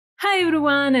Hi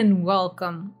everyone and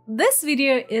welcome! This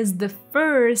video is the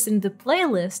first in the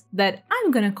playlist that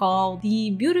I'm gonna call the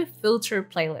Beauty Filter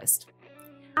playlist.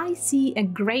 I see a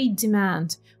great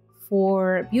demand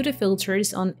for beauty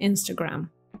filters on Instagram.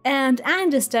 And I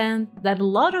understand that a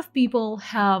lot of people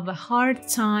have a hard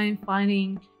time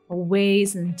finding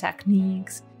ways and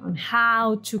techniques on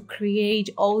how to create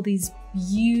all these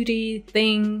beauty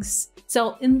things.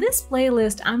 So in this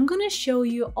playlist, I'm gonna show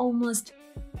you almost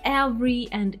every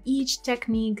and each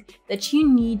technique that you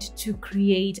need to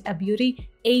create a beauty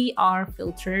AR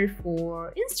filter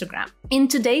for Instagram. In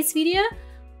today's video,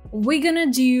 we're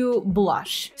gonna do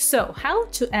blush. So how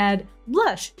to add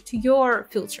blush to your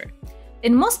filter.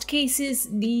 In most cases,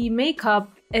 the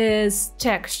makeup is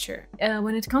texture.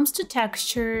 When it comes to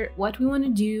texture, what we want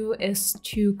to do is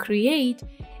to create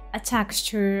a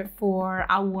texture for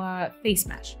our face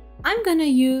mesh. I'm gonna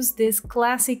use these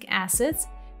classic assets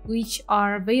which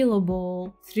are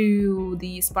available through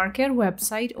the Sparkcare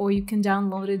website, or you can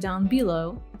download it down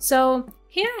below. So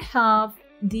here I have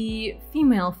the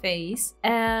female face,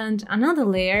 and another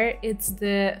layer, it's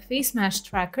the face mesh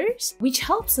trackers, which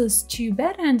helps us to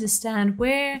better understand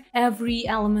where every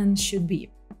element should be.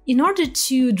 In order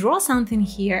to draw something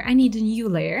here, I need a new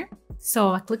layer.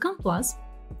 So I click on plus,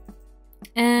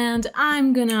 and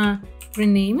I'm gonna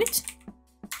rename it.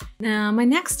 Now my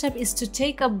next step is to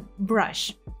take a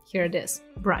brush. Here it is,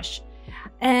 brush.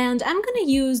 And I'm gonna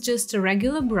use just a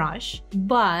regular brush,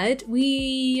 but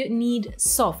we need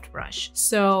soft brush.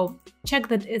 So check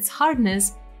that its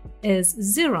hardness is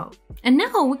 0. And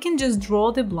now we can just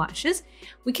draw the blushes.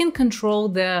 We can control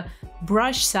the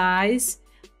brush size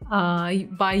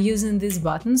by using these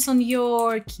buttons on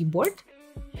your keyboard.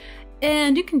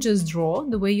 And you can just draw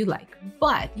the way you like.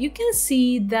 But you can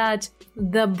see that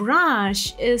the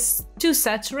brush is too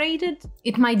saturated.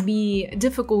 It might be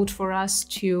difficult for us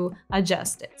to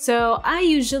adjust it. So I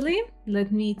usually,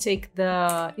 let me take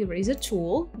the eraser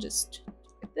tool, just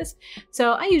like this.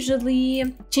 So I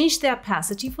usually change the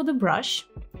opacity for the brush,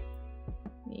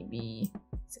 maybe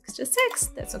 66,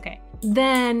 that's okay.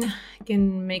 Then I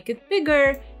can make it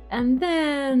bigger and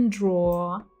then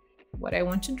draw what I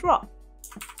want to draw.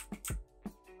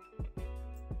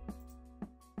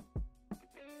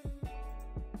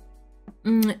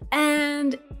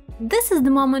 And this is the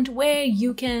moment where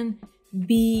you can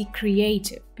be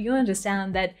creative. You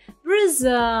understand that there is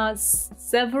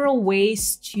several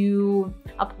ways to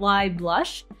apply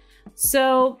blush.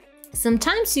 So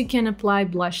sometimes you can apply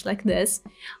blush like this,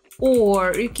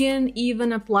 or you can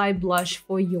even apply blush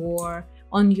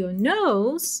on your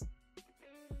nose.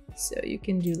 So you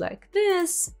can do like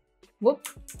this. Whoop.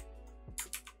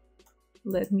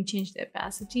 Let me change the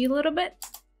opacity a little bit.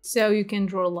 So you can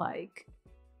draw like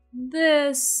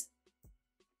this.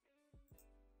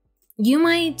 You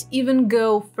might even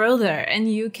go further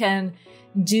and you can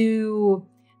do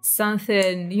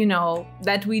something, you know,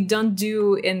 that we don't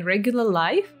do in regular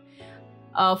life.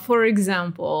 For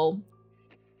example,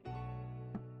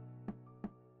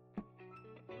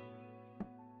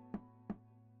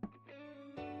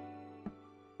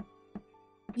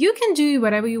 you can do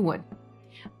whatever you want.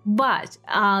 But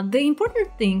the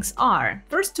important things are,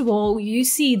 first of all, you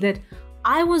see that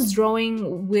I was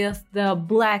drawing with the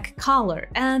black color,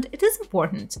 and it is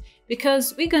important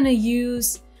because we're gonna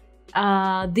use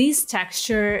this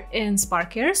texture in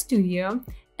Sparkcare Studio,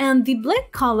 and the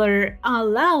black color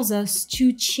allows us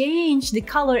to change the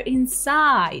color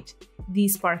inside the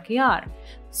Sparkcare.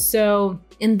 So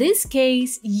in this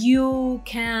case, you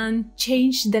can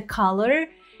change the color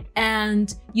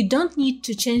and you don't need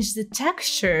to change the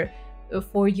texture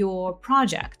for your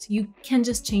project. You can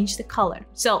just change the color.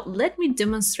 So let me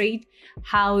demonstrate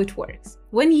how it works.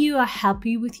 When you are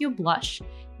happy with your blush,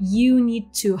 you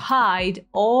need to hide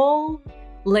all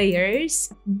layers,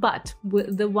 but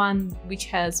with the one which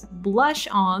has blush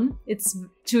on, it's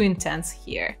too intense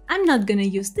here. I'm not gonna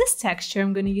use this texture,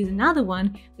 I'm gonna use another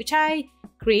one, which I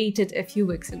created a few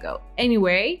weeks ago.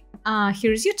 Anyway,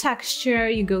 here's your texture.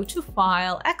 You go to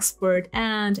File, Export,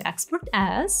 and Export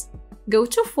As. Go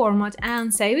to Format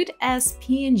and save it as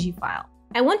PNG file.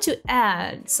 I want to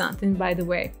add something, by the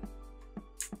way.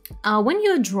 When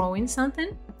you're drawing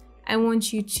something, I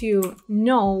want you to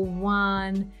know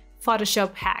one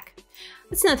Photoshop hack.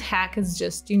 It's not hack, it's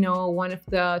just, you know, one of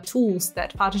the tools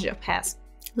that Photoshop has.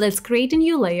 Let's create a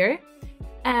new layer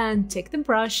and take the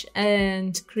brush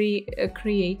and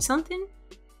create something.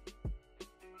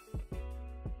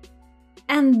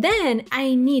 And then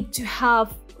I need to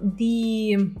have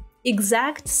the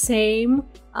exact same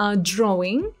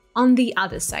drawing on the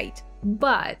other side.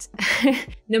 But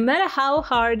no matter how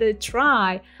hard I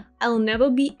try, I'll never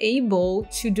be able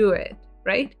to do it,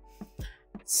 right?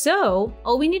 So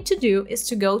all we need to do is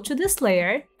to go to this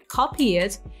layer, copy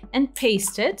it, and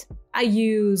paste it. I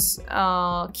use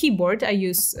keyboard, I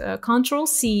use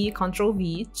Ctrl+C,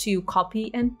 Ctrl+V to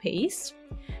copy and paste.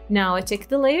 Now I take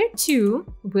the layer 2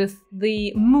 with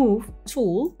the Move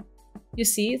tool. You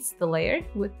see, it's the layer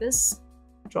with this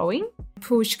drawing.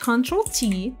 Push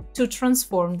Ctrl+T to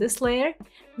transform this layer.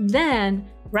 Then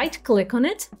right-click on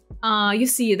it. You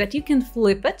see that you can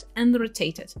flip it and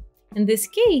rotate it. In this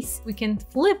case, we can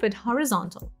flip it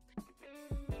horizontal.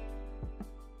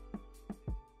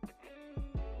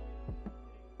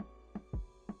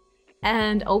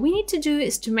 And all we need to do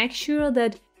is to make sure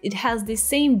that it has the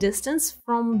same distance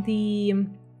from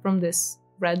this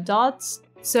red dots.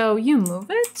 So you move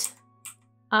it,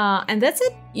 and that's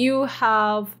it. You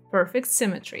have perfect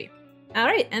symmetry. All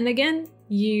right, and again,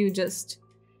 you just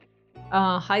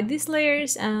hide these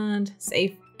layers and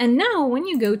save. And now when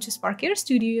you go to Sparkeator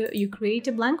Studio, you create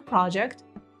a blank project.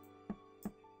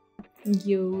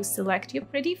 You select your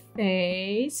pretty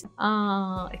face.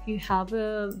 If you have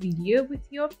a video with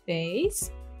your face.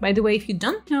 By the way, if you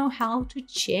don't know how to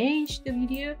change the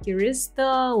video, here is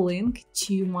the link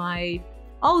to my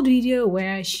old video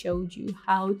where I showed you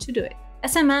how to do it.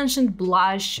 As I mentioned,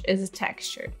 blush is a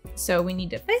texture. So we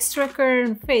need a face tracker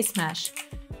and face mesh.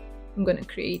 I'm gonna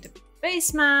create a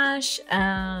face mesh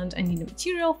and I need a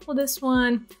material for this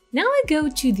one. Now I go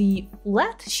to the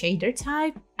flat shader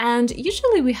type, and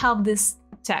usually we have this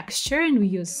texture and we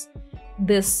use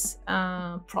this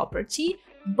property,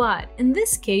 but in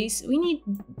this case we need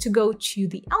to go to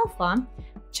the alpha,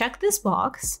 check this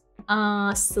box,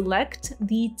 select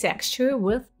the texture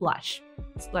with blush.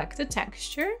 Select the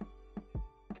texture,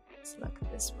 select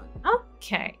this one.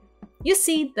 Okay, you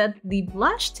see that the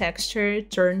blush texture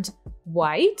turned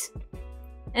white,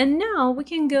 and now we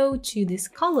can go to this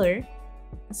color.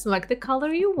 Select the color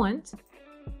you want,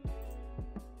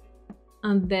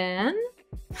 and then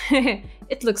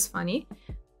it looks funny,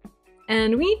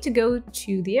 and we need to go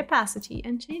to the opacity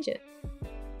and change it.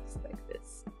 Just like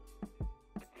this.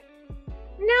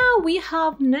 Now we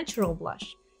have natural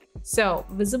blush. So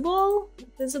visible,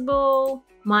 visible.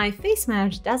 My face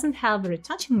mesh doesn't have a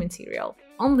retouching material,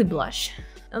 only blush.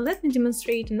 Let me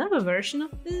demonstrate another version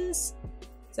of this.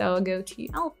 So I'll go to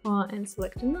alpha and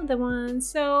select another one.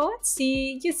 So let's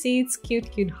see, you see it's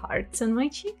cute hearts on my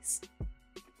cheeks.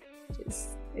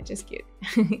 It's just cute.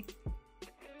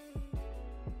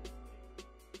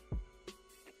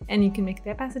 And you can make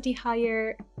the opacity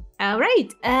higher.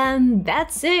 Alright, and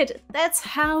that's it. That's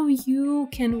how you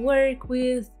can work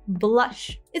with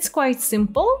blush. It's quite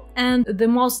simple, and the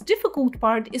most difficult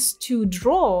part is to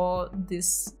draw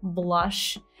this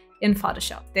blush in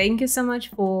Photoshop. Thank you so much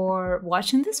for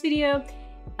watching this video.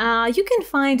 You can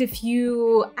find a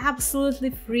few absolutely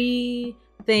free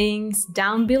things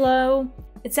down below.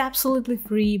 It's absolutely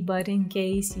free, but in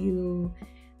case you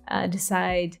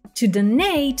decide to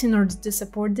donate in order to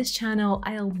support this channel,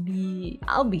 I'll be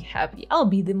happy. I'll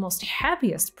be the most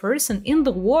happiest person in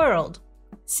the world.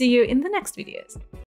 See you in the next videos.